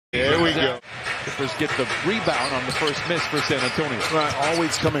There we go. Clippers get the rebound on the first miss for San Antonio. Right,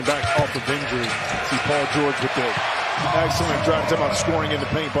 always coming back off of injury. See Paul George with the excellent drive. Talking about scoring in the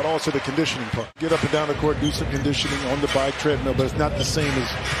paint, but also the conditioning part. Get up and down the court, do some conditioning on the bike treadmill, but it's not the same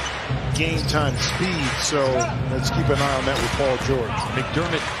as game time speed. So let's keep an eye on that with Paul George.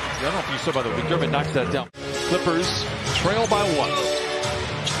 McDermott, I don't know if you saw, by the way, McDermott knocked that down. Clippers trail by 1.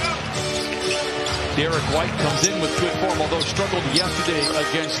 Derek White comes in with good form, although struggled yesterday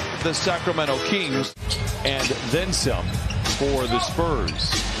against the Sacramento Kings. And then some for the Spurs.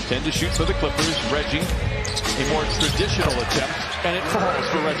 10 to shoot for the Clippers. Reggie, a more traditional attempt, and it falls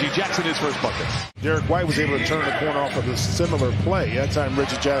for Reggie Jackson, his first bucket. Derek White was able to turn the corner off of a similar play. That time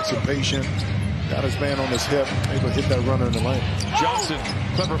Reggie Jackson patient, got his man on his hip, able to hit that runner in the lane. Johnson,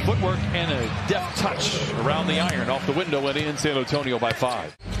 clever footwork and a deft touch around the iron, off the window and in. San Antonio by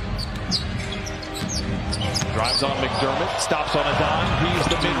 5. Drives on McDermott, stops on a dime, heaves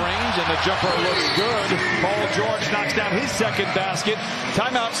the mid-range, and the jumper looks good. Paul George knocks down his second basket.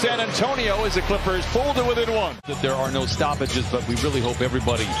 Timeout San Antonio as the Clippers pull to within 1. There are no stoppages, but we really hope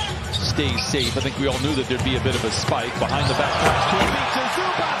everybody stays safe. I think we all knew that there'd be a bit of a spike. Behind the back pass to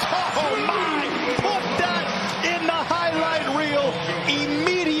Zubac. Oh my! Put that in the highlight reel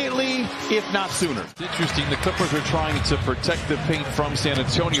immediately, if not sooner. It's interesting, the Clippers are trying to protect the paint from San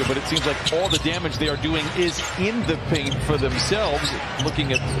Antonio, but it seems like all the damage they are doing is in the paint for themselves.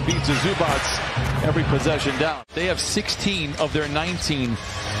 Looking at Ivica Zubac every possession down. They have 16 of their 19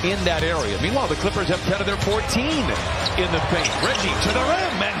 in that area. Meanwhile, the Clippers have 10 of their 14 in the paint. Reggie to the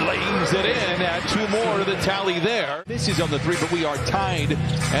rim and lays it in. Add 2 more to the tally there. This is on the 3, but we are tied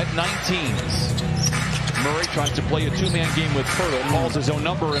at 19s. Murray tries to play a 2-man game with Pirtle, calls his own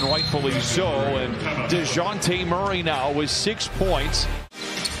number, and rightfully so. And DeJounte Murray now with 6 points.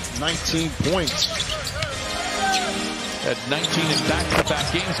 19 points. At 19 in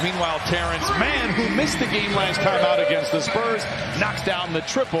back-to-back games. Meanwhile, Terrence Mann, who missed the game last time out against the Spurs, knocks down the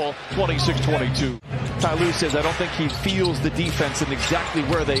triple, 26-22. Ty Lue says, I don't think he feels the defense and exactly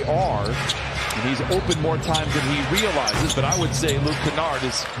where they are. And he's open more times than he realizes, but I would say Luke Kennard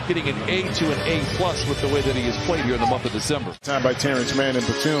is getting an A to an A+ with the way that he has played here in the month of December. Time by Terrence Mann and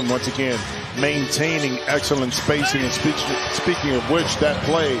Batum, once again, maintaining excellent spacing. And speaking of which, that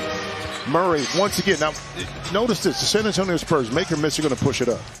play, Murray, once again, now notice this, the San Antonio Spurs, make or miss, are going to push it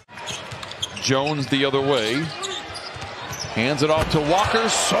up. Jones the other way. Hands it off to Walker,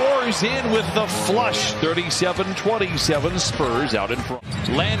 soars in with the flush. 37-27, Spurs out in front.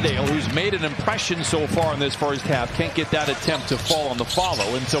 Landale, who's made an impression so far in this first half, can't get that attempt to fall on the follow.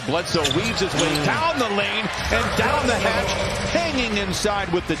 And so Bledsoe weaves his way down the lane and down the hatch, hanging inside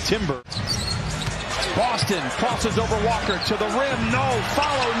with the timber. Boston crosses over Walker to the rim. No,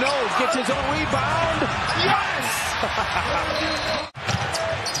 follow, no, gets his own rebound. Yes!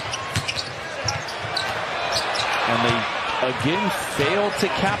 And they again failed to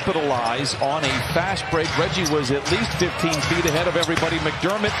capitalize on a fast break. Reggie was at least 15 feet ahead of everybody.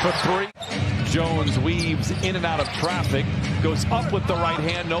 McDermott for 3. Jones weaves in and out of traffic, goes up with the right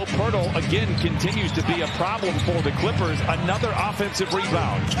hand. No, Pirtle again continues to be a problem for the Clippers. Another offensive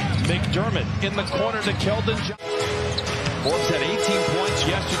rebound. McDermott in the corner to Keldon Johnson. Forbes had 18 points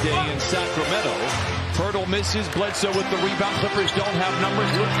yesterday in Sacramento. Pirtle misses. Bledsoe with the rebound. Clippers don't have numbers.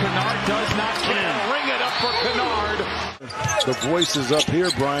 Luke Kennard does not can. Ring it up for Kennard. The voice is up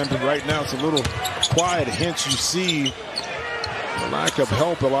here, Brian, but right now it's a little quiet. Hence you see the lack of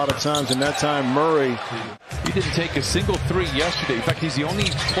help a lot of times. And that time Murray, he didn't take a single 3 yesterday. In fact, he's the only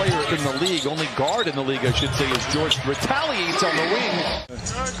player in the league, only guard in the league, I should say, as George retaliates on the wing.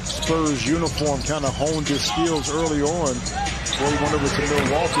 Spurs uniform kind of honed his skills early on before he went over to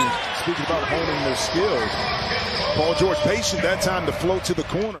Milwaukee. Speaking about honing their skills, Paul George patient that time to float to the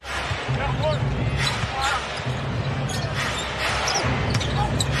corner.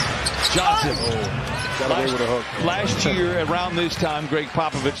 Johnson. Got away with a hook. Last year around this time, Greg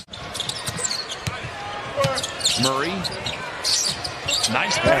Popovich. Murray.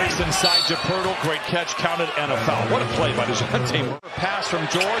 Nice pass inside to Pirtle. Great catch, counted, and a foul. What a play by DeJounte. Pass from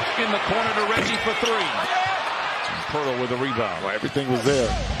George in the corner to Reggie for 3. Pirtle with a rebound. Well, everything was there.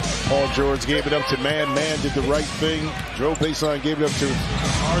 Paul George gave it up to Mann. Mann did the right thing. Drove baseline, gave it up to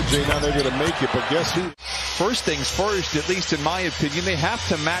RJ. Now they're going to make it, but guess who? First things first, at least in my opinion, they have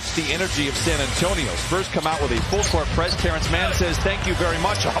to match the energy of San Antonio. Spurs come out with a full-court press. Terrence Mann says, thank you very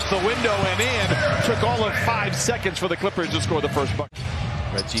much, off the window and in. Took all of 5 seconds for the Clippers to score the first bucket.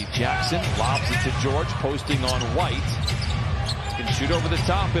 Reggie Jackson lobs it to George, posting on White. Can shoot over the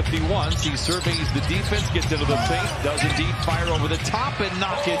top if he wants. He surveys the defense, gets into the paint, does indeed fire over the top and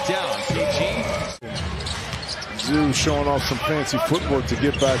knock it down. PG Zoo showing off some fancy footwork to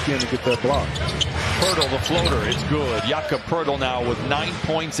get back in and get that block. Poeltl, the floater, is good. Jakob Poeltl now with 9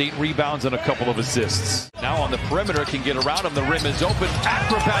 points, 8 rebounds, and a couple of assists. Now on the perimeter, can get around him. The rim is open.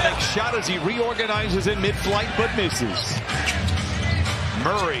 Acrobatic shot as he reorganizes in mid-flight, but misses.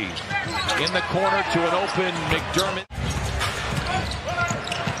 Murray in the corner to an open McDermott.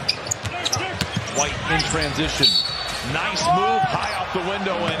 White in transition. Nice move, high off the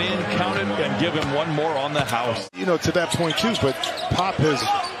window and in, counted, and give him one more on the house. You know, to that point too, but Pop has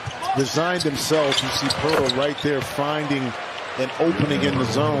resigned himself. You see Poeltl right there finding an opening in the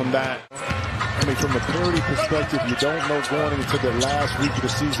zone that, I mean, from a parity perspective, you don't know going into the last week of the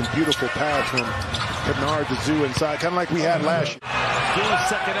season. Beautiful pass from Kennard to Zoo inside, kind of like we had last year. Zoo's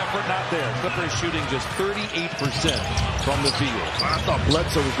second effort not there. Clippers shooting just 38% from the field. I thought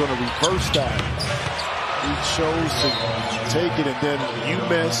Bledsoe was going to reverse that. He chose to take it, and then you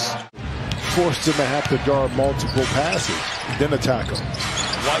miss. Forced him to have to guard multiple passes, then attack him.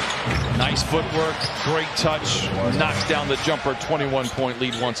 White, nice footwork, great touch, knocks down the jumper, 21-point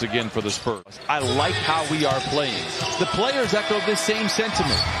lead once again for the Spurs. I like how we are playing. The players echo this same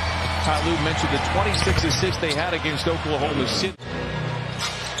sentiment. Kyle Lue mentioned the 26 assists they had against Oklahoma City.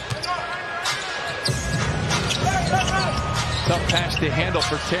 Tough pass to handle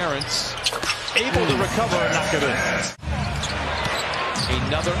for Terrence. Able to recover and knock it in.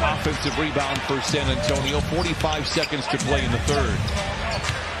 Another offensive rebound for San Antonio. 45 seconds to play in the third.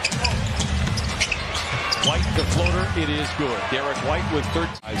 White, the floater, it is good. Derek White with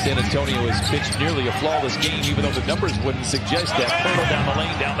 13. San Antonio has pitched nearly a flawless game, even though the numbers wouldn't suggest that. Poeltl down the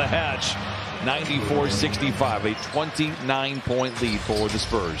lane, down the hatch. 94-65, a 29-point lead for the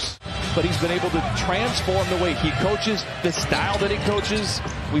Spurs. But he's been able to transform the way he coaches, the style that he coaches.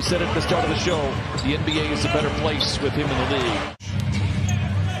 We said at the start of the show, the NBA is a better place with him in the league.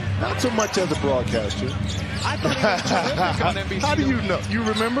 Not so much as a broadcaster. I thought he was terrific on NBC. How do you know? You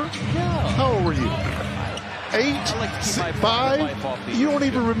remember? Yeah. How old were you? 8? I like to keep my 5? You don't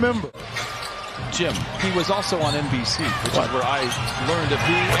even remember. Jim, he was also on NBC, which is where I learned of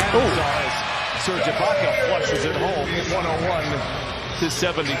who and saw as Serge Ibaka flushes it home,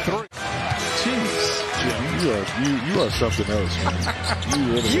 101-73. Jeez, Jim, you are something else, man. You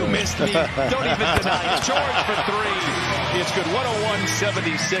really you missed me. Don't even deny it. George for 3. It's good.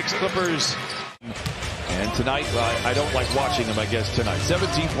 101-76 Clippers. And tonight, I don't like watching them, I guess, tonight.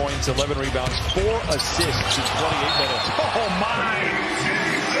 17 points, 11 rebounds, 4 assists in 28 minutes. Oh, my!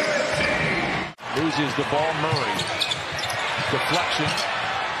 Loses the ball, Murray. Deflection.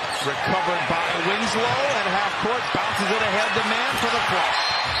 Recovered by Winslow, and half court bounces it ahead to man for the flush.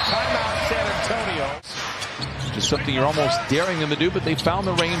 Timeout, San Antonio. Just something you're almost daring them to do, but they found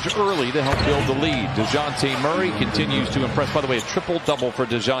the range early to help build the lead. DeJounte Murray continues to impress. By the way, a triple-double for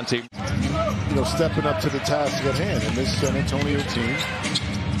DeJounte. You know, stepping up to the task at hand, and this San Antonio team,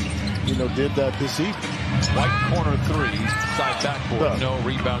 you know, did that this evening. White corner 3, side backboard. No,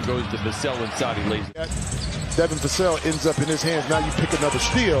 rebound goes to Vassell inside. He lays it. Devin Vassell ends up in his hands. Now you pick another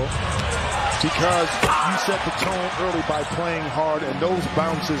steal because you set the tone early by playing hard, and those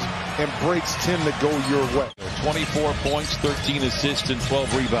bounces and breaks tend to go your way. 24 points, 13 assists, and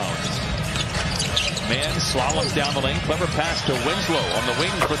 12 rebounds. Man slaloms down the lane. Clever pass to Winslow on the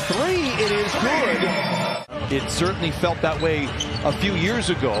wing for 3. It is good. It certainly felt that way a few years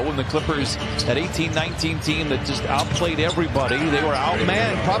ago when the Clippers, that 18-19 team that just outplayed everybody. They were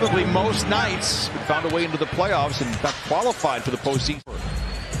outmanned probably most nights, but found a way into the playoffs and in fact qualified for the postseason.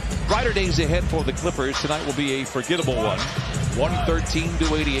 Brighter days ahead for the Clippers. Tonight will be a forgettable one.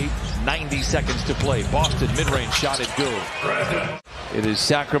 113-88, 90 seconds to play. Boston mid-range shot it good. It is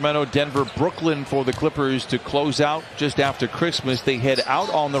Sacramento, Denver, Brooklyn for the Clippers to close out just after Christmas. They head out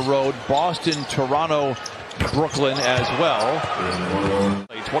on the road. Boston, Toronto, Brooklyn as well.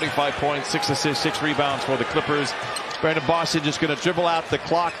 25 points, 6 assists, 6 rebounds for the Clippers. Brandon Boston just going to dribble out the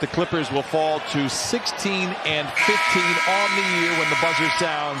clock. The Clippers will fall to 16-15 on the year when the buzzer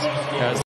sounds.